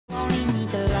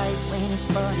when it's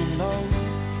burning low.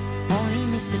 Only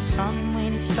miss the sun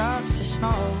when it starts to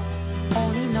snow.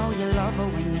 Only know you love her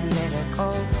when you let her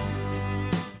go.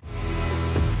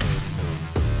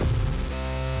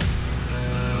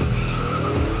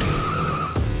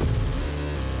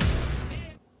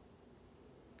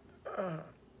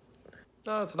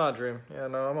 No, it's not a dream. Yeah,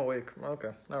 no, I'm awake. Okay,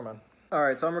 never mind.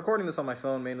 Alright, so I'm recording this on my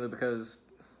phone mainly because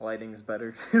lighting is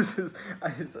better.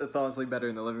 It's honestly better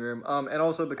in the living room. And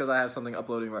also because I have something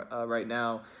uploading right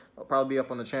now. It'll probably be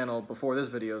up on the channel before this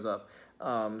video's up.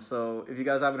 So if you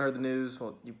guys haven't heard the news,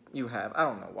 well, you have. I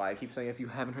don't know why I keep saying if you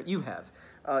haven't heard. You have.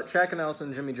 Knaus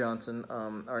and Jimmie Johnson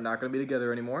are not going to be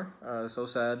together anymore. So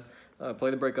sad.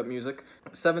 Play the breakup music.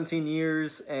 17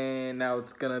 years, and now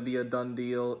it's going to be a done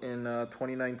deal in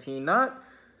 2019. Not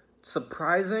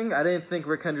surprising. I didn't think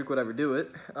Rick Hendrick would ever do it,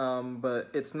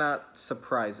 but it's not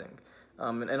surprising.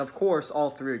 And of course, all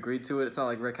three agreed to it. It's not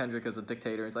like Rick Hendrick is a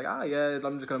dictator. He's like, yeah,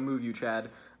 I'm just going to move you, Chad.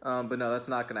 But no, that's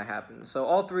not going to happen. So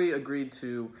all three agreed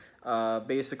to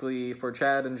basically for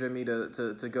Chad and Jimmie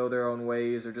to go their own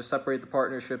ways, or just separate the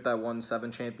partnership that won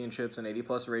 7 championships and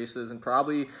 80-plus races and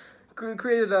probably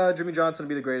created Jimmie Johnson to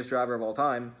be the greatest driver of all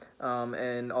time,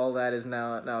 and all that is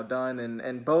now done,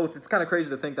 and both, it's kind of crazy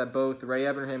to think that both Ray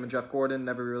Evernham and Jeff Gordon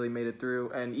never really made it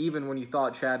through, and even when you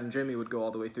thought Chad and Jimmie would go all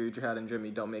the way through, Chad and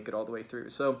Jimmie don't make it all the way through.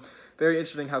 So very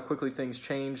interesting how quickly things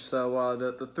change. So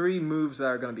the 3 moves that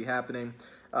are going to be happening,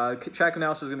 Chad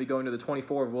Knaus is going to be going to the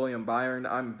 24 of William Byron.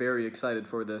 I'm very excited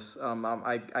for this.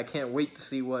 I can't wait to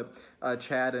see what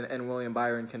Chad and William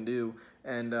Byron can do.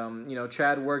 And, you know,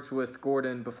 Chad worked with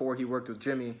Gordon before he worked with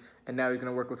Jimmie, and now he's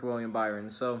going to work with William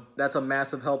Byron. So that's a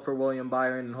massive help for William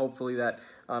Byron, and hopefully that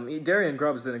Darian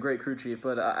Grubb's been a great crew chief,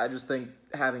 but I just think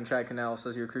having Chad Knaus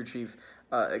as your crew chief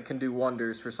can do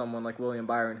wonders for someone like William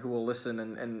Byron, who will listen,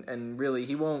 and really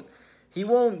he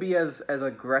won't be as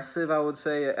aggressive, I would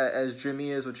say, as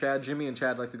Jimmie is with Chad. Jimmie and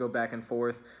Chad like to go back and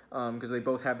forth because they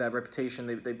both have that reputation.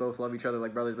 They both love each other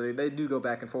like brothers, but they do go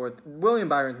back and forth. William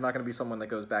Byron's not going to be someone that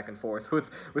goes back and forth with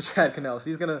Chad Knaus.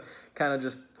 He's going to kind of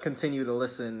just continue to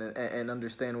listen and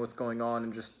understand what's going on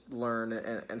and just learn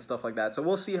and stuff like that. So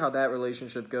we'll see how that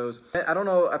relationship goes. I don't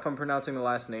know if I'm pronouncing the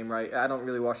last name right. I don't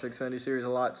really watch the Xfinity Series a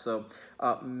lot, so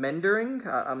Mendering,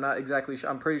 I'm not exactly sure.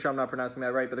 I'm pretty sure I'm not pronouncing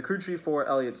that right, but the crew chief for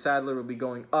Elliott Sadler will be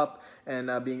going up and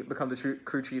become the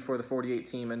crew chief for the 48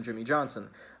 team and Jimmie Johnson.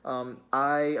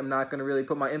 I am not going to really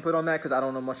put my input on that because I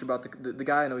don't know much about the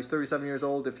guy. I know he's 37 years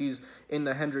old. If he's in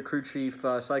the Hendrick crew chief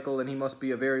cycle, then he must be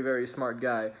a very, very smart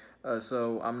guy.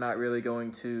 So I'm not really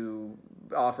going to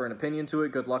offer an opinion to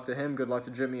it. Good luck to him. Good luck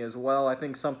to Jimmie as well. I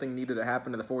think something needed to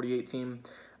happen to the 48 team.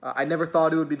 I never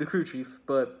thought it would be the crew chief,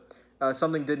 but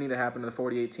something did need to happen to the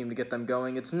 48 team to get them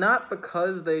going. It's not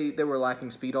because they were lacking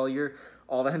speed all year.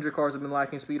 All the Hendrick cars have been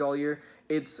lacking speed all year.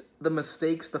 It's the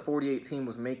mistakes the 48 team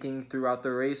was making throughout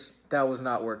the race that was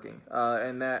not working.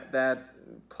 And that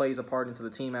plays a part into the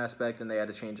team aspect, and they had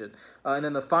to change it. And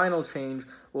then the final change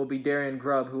will be Darian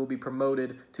Grubb, who will be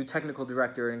promoted to technical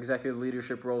director and executive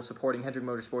leadership role supporting Hendrick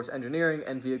Motorsports engineering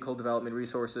and vehicle development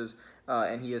resources.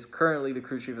 And he is currently the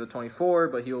crew chief of the 24,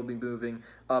 but he will be moving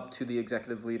up to the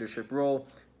executive leadership role.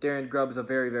 Darian Grubb is a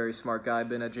very, very smart guy.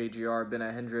 Been at JGR, been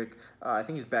at Hendrick. I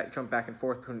think he's jumped back and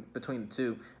forth between the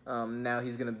two. Now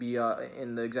he's going to be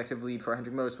in the executive lead for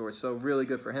Hendrick Motorsports, so really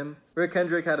good for him. Rick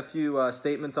Hendrick had a few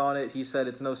statements on it. He said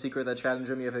it's no secret that Chad and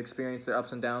Jimmie have experienced their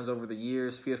ups and downs over the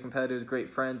years. Fierce competitors, great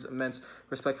friends, immense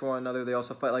respect for one another. They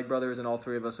also fight like brothers, and all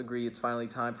 3 of us agree it's finally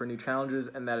time for new challenges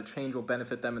and that a change will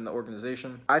benefit them in the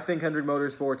organization. I think Hendrick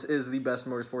Motorsports is the best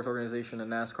motorsports organization in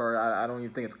NASCAR. I don't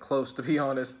even think it's close, to be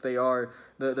honest. They are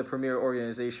the premier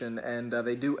organization, and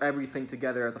they do everything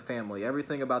together as a family.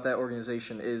 Everything about that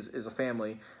organization is a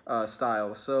family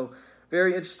style. So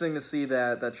very interesting to see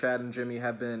that Chad and Jimmie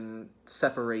have been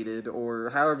separated,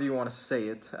 or however you want to say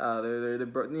it. They're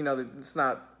you know, it's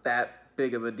not that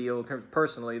big of a deal in terms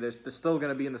personally. They're still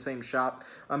going to be in the same shop.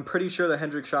 I'm pretty sure the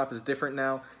Hendrick shop is different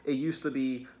now. It used to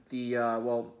be the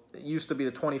it used to be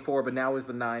the 24, but now is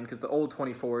the 9, because the old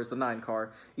 24 is the 9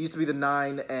 car. It used to be the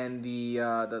 9 and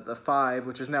the 5,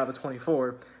 which is now the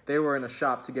 24. They were in a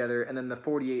shop together, and then the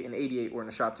 48 and 88 were in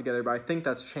a shop together. But I think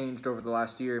that's changed over the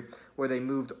last year, where they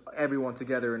moved everyone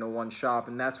together into one shop,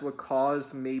 and that's what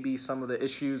caused maybe some of the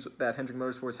issues that Hendrick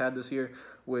Motorsports had this year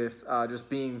with just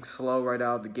being slow right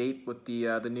out of the gate with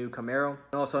the new Camaro,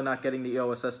 and also not getting the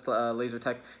OSS laser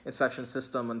tech inspection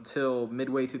system until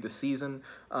midway through the season,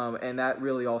 and that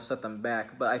really all set them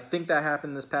back. But I think that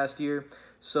happened this past year.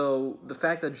 So the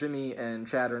fact that Jimmie and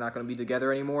Chad are not going to be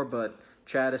together anymore, but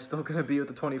Chad is still going to be with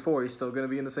the 24. He's still going to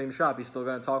be in the same shop. He's still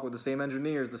going to talk with the same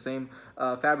engineers, the same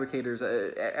fabricators.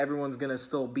 Everyone's going to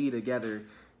still be together.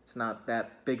 it's not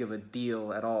that big of a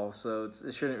deal at all. So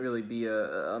it shouldn't really be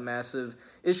a massive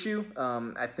issue.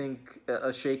 I think a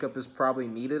shakeup is probably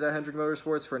needed at Hendrick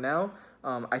Motorsports for now.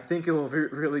 I think it will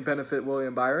really benefit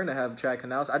William Byron to have Chad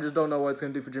Knaus. I just don't know what it's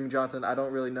going to do for Jimmie Johnson. I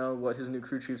don't really know what his new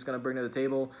crew chief's going to bring to the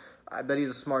table. I bet he's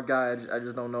a smart guy. I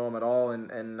just don't know him at all.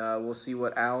 And we'll see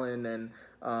what Alan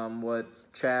and what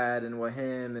Chad and what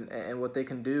him and what they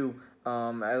can do.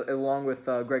 Along with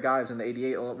Greg Ives in the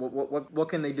 88, what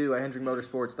can they do at Hendrick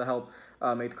Motorsports to help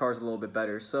make the cars a little bit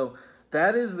better? So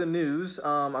that is the news.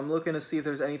 I'm looking to see if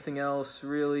there's anything else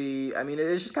really. I mean,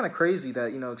 it's just kind of crazy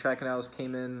that, Chad Knaus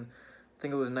came in, I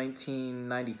think it was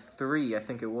 1993, I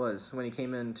think it was, when he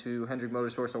came into Hendrick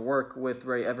Motorsports to work with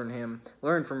Ray Evernham,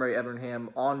 learn from Ray Evernham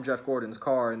on Jeff Gordon's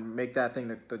car and make that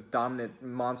thing the dominant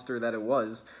monster that it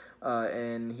was.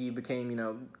 And he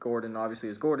became, Gordon obviously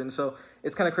is Gordon. So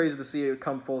it's kind of crazy to see it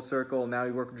come full circle. Now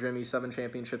he worked with Jimmie, 7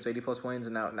 championships, 80+ wins,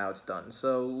 and now it's done.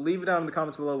 So leave it down in the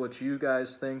comments below what you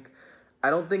guys think. I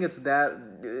don't think it's I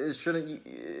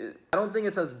don't think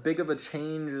it's as big of a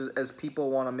change as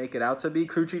people want to make it out to be.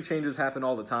 Crew chief changes happen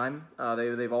all the time.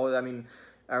 They've always,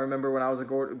 I remember when I was a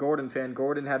Gordon fan,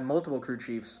 Gordon had multiple crew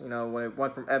chiefs, when it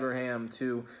went from Evernham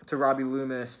to Robbie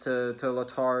Loomis to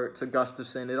Letarte to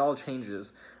Gustafson. It all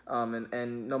changes.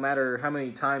 And no matter how many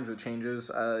times it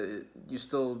changes, you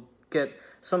still get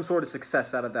some sort of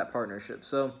success out of that partnership.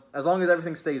 So as long as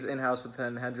everything stays in-house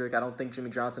within Hendrick, I don't think Jimmie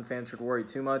Johnson fans should worry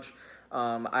too much.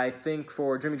 I think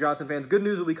for Jimmie Johnson fans, good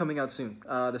news will be coming out soon.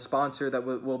 The sponsor that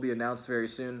will be announced very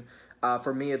soon.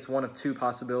 For me, it's one of 2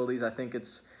 possibilities. I think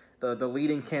it's the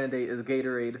leading candidate is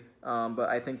Gatorade, but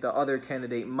I think the other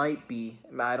candidate might be,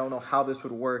 I don't know how this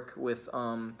would work with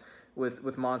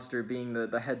Monster being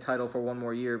the head title for 1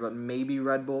 more year, but maybe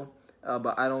Red Bull.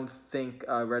 But I don't think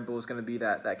Red Bull is going to be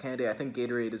that candidate. I think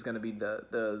Gatorade is going to be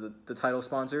the title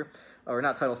sponsor, or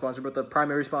not title sponsor, but the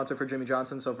primary sponsor for Jimmie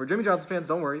Johnson. So for Jimmie Johnson fans,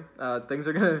 don't worry. Things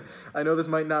are going to, I know this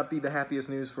might not be the happiest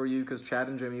news for you because Chad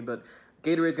and Jimmie, but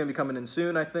Gatorade's going to be coming in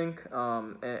soon, I think,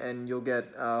 and you'll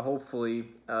get, hopefully,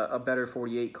 a better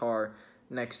 48 car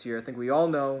next year. I think we all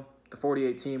know the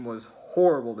 48 team was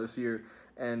horrible this year,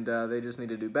 and they just need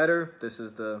to do better. This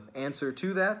is the answer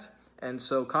to that. And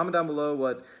so comment down below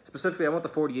what, specifically I want the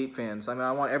 48 fans.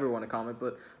 I want everyone to comment,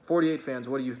 but 48 fans,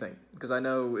 what do you think? Because I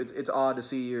know it's odd to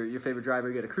see your favorite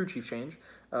driver get a crew chief change,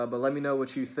 but let me know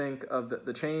what you think of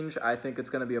the change. I think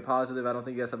it's going to be a positive. I don't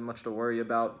think you guys have much to worry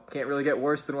about. Can't really get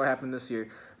worse than what happened this year.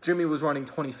 Jimmie was running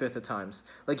 25th at times.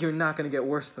 Like, you're not going to get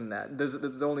worse than that. There's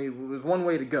one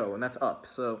way to go, and that's up.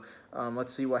 So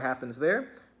let's see what happens there,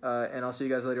 and I'll see you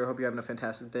guys later. I hope you're having a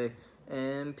fantastic day,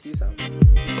 and peace out.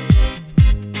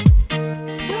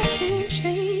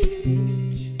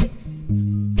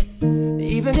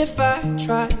 Even if I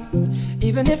tried,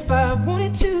 even if I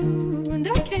wanted to, and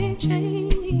I can't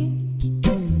change.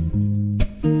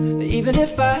 Even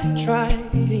if I tried,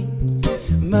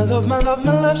 my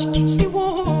love, she keeps me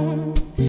warm.